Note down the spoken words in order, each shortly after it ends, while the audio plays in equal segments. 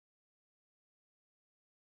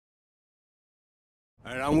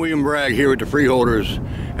All right, I'm William Bragg here with the Freeholders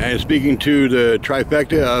and speaking to the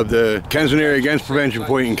trifecta of the Kensington Area Against Prevention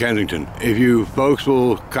Point in Kensington. If you folks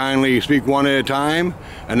will kindly speak one at a time,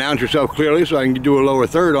 announce yourself clearly so I can do a lower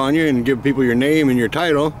third on you and give people your name and your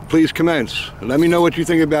title, please commence. Let me know what you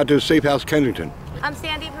think about this Safe House Kensington. I'm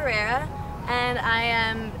Sandy Pereira, and I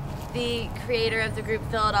am the creator of the group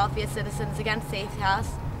Philadelphia Citizens Against Safe House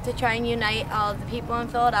to try and unite all of the people in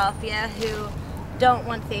Philadelphia who don't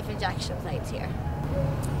want safe injection sites here.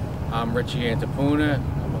 I'm Richie. I'm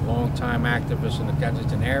a longtime activist in the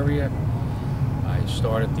Kensington area. I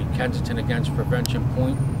started the Kensington Against Prevention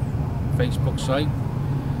Point Facebook site,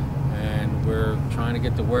 and we're trying to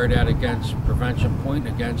get the word out against Prevention Point,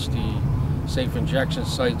 against the safe injection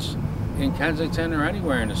sites in Kensington or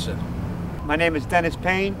anywhere in the city. My name is Dennis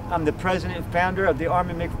Payne. I'm the president and founder of the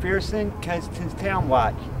Army McPherson Kensington's Town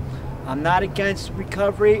Watch. I'm not against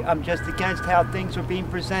recovery, I'm just against how things are being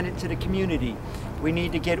presented to the community. We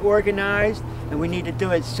need to get organized, and we need to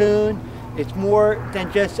do it soon. It's more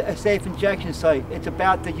than just a safe injection site. It's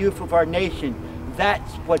about the youth of our nation.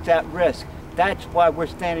 That's what's at risk. That's why we're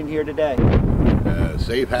standing here today.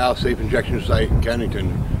 Safe house, safe injection site in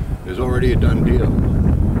Kensington is already a done deal.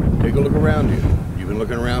 Take a look around you. You've been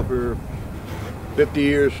looking around for 50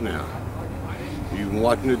 years now. You've been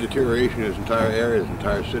watching the deterioration of this entire area, this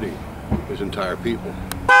entire city, this entire people.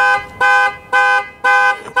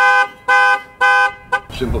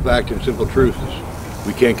 Simple fact and simple truth is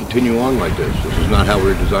we can't continue on like this. This is not how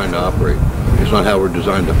we're designed to operate. It's not how we're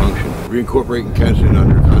designed to function. Reincorporating Kensington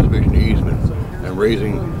under conservation easement and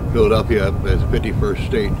raising Philadelphia up as 51st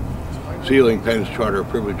state, sealing Penn's charter of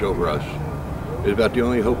privilege over us, is about the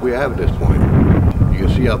only hope we have at this point. You can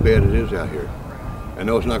see how bad it is out here. I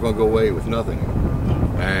know it's not going to go away with nothing.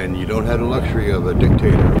 And you don't have the luxury of a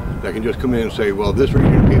dictator that can just come in and say, well, this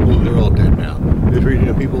region of people, they're all dead now. This region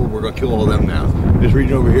of people, we're going to kill all of them now. This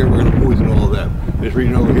region over here, we're going to poison all of them. This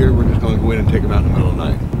region over here, we're just going to go in and take them out in the middle of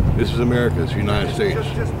the night. This is America, it's the United States,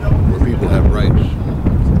 where people have rights,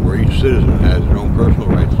 where each citizen has their own personal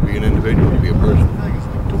rights to be an individual, to be a person,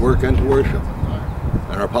 to work and to worship.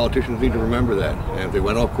 And our politicians need to remember that. And if they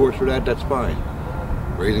went off course for that, that's fine.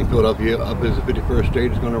 Raising Philadelphia up as the 51st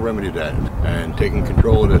state is going to remedy that. And taking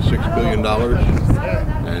control of the $6 billion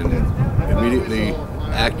and immediately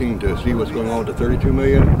acting to see what's going on with the $32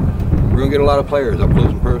 million, we're going to get a lot of players up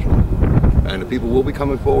close and personal. And the people will be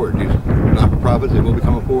coming forward. These not-for-profits, they will be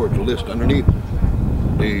coming forward to list underneath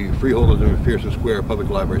the Freeholders in McPherson Square Public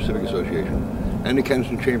Library Civic Association and the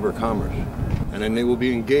Kensington Chamber of Commerce. And then they will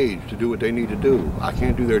be engaged to do what they need to do. I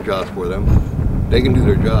can't do their jobs for them. They can do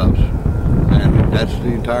their jobs. And that's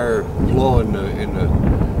the entire flaw in the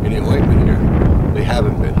ointment here. They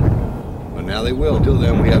haven't been. But now they will. Till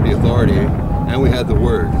then, we have the authority, and we have the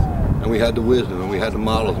word, and we have the wisdom, and we have the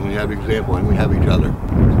models, and we have the example, and we have each other.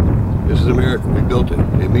 This is America. We built it.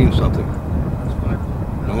 It means something.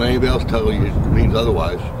 Don't let anybody else tell you it means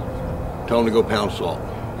otherwise. Tell them to go pound salt.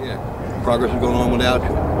 Yeah. Progress is going on without you.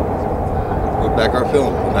 Put back our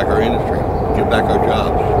film, put back our industry, give back our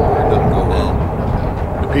jobs. It doesn't go well.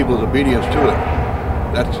 The people's obedience to it,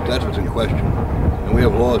 that's what's in question. And we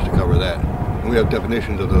have laws to cover that. And we have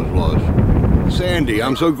definitions of those laws. Sandy,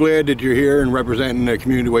 I'm so glad that you're here and representing the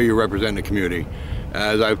community the way you represent the community.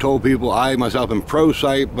 As I've told people, I myself am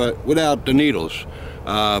pro-site, but without the needles.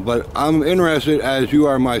 But I'm interested, as you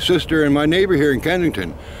are my sister and my neighbor here in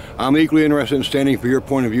Kensington, I'm equally interested in standing for your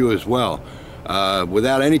point of view as well.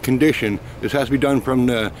 Without any condition, this has to be done from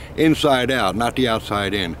the inside out, not the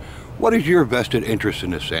outside in. What is your vested interest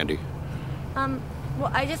in this, Sandy? Well,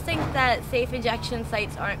 I just think that safe injection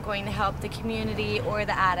sites aren't going to help the community or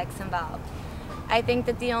the addicts involved. I think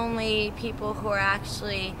that the only people who are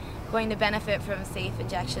actually going to benefit from safe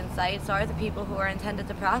injection sites are the people who are intended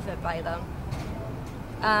to profit by them.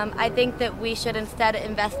 I think that we should instead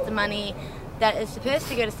invest the money that is supposed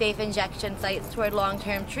to go to safe injection sites toward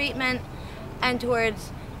long-term treatment and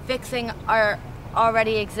towards fixing our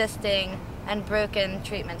already existing and broken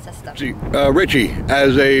treatment system. See, Richie,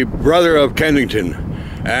 as a brother of Kensington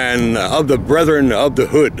and of the brethren of the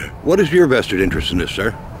hood, what is your vested interest in this,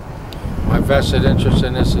 sir? My vested interest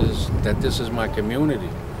in this is that this is my community.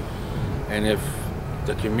 And if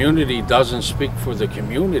the community doesn't speak for the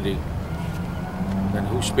community, then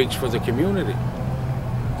who speaks for the community?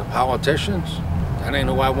 The politicians? That ain't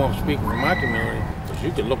who I want speaking for my community. Because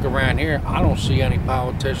you can look around here, I don't see any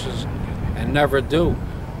politicians and never do.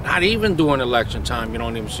 Not even during election time, you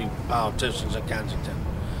don't even see politicians in Kensington.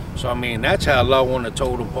 So, I mean, that's how low on the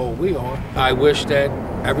totem pole we are. I wish that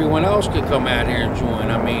everyone else could come out here and join.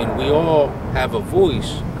 I mean, we all have a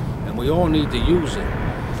voice, and we all need to use it.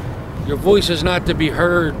 Your voice is not to be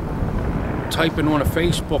heard typing on a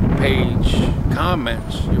Facebook page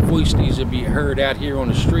comments. Your voice needs to be heard out here on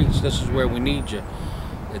the streets. This is where we need you.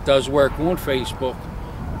 It does work on Facebook,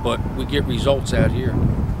 but we get results out here.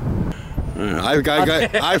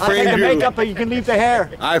 I framed the you. makeup, but you can leave the hair.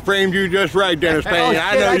 I framed you just right, Dennis Payne. Oh,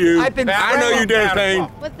 I know shit, you. I know you, Dennis Payne.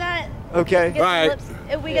 With that, Okay. Right.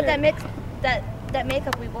 if we get that mix, that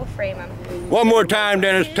makeup, we will frame him. One more time,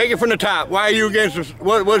 Dennis. Take it from the top. Why are you against us?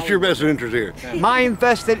 What's your vested interest here? My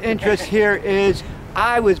invested interest here is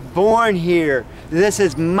I was born here. This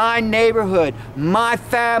is my neighborhood, my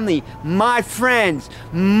family, my friends,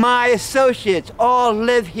 my associates all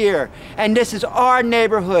live here. And this is our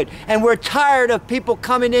neighborhood. And we're tired of people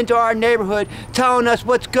coming into our neighborhood telling us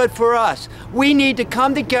what's good for us. We need to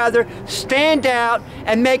come together, stand out,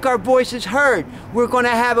 and make our voices heard. We're going to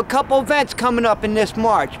have a couple events coming up in this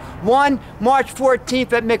March. One, March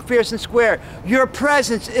 14th at McPherson Square. Your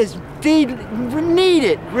presence is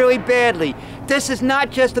needed really badly. This is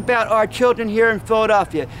not just about our children here in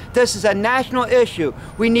Philadelphia. This is a national issue.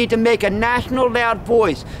 We need to make a national loud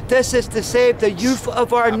voice. This is to save the youth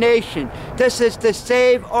of our nation. This is to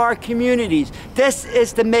save our communities. This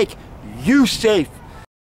is to make you safe.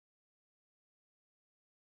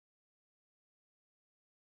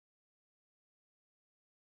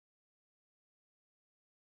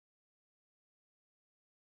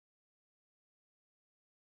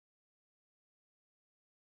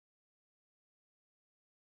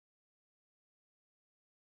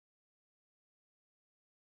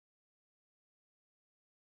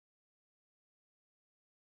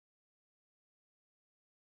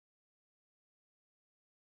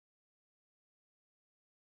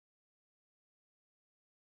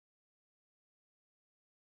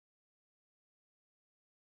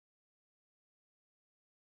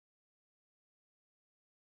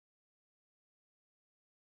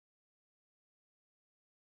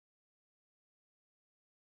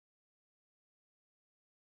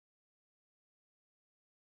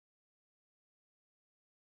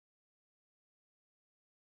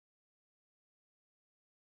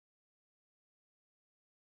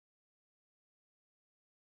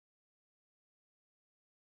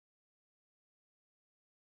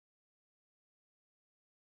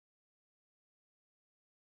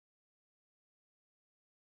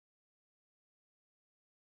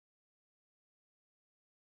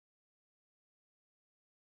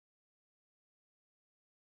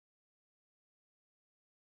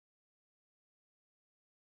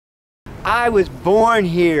 I was born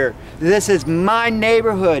here. This is my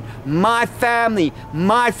neighborhood, my family,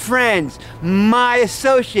 my friends, my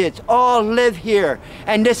associates all live here.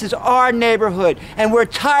 And this is our neighborhood. And we're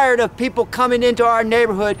tired of people coming into our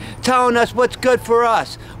neighborhood telling us what's good for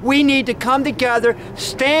us. We need to come together,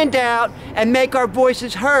 stand out, and make our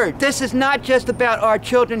voices heard. This is not just about our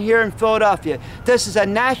children here in Philadelphia. This is a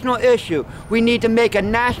national issue. We need to make a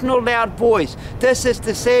national loud voice. This is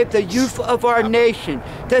to save the youth of our nation.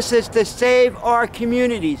 This is to save our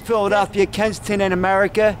communities. Philadelphia, Kensington, and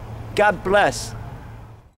America, God bless.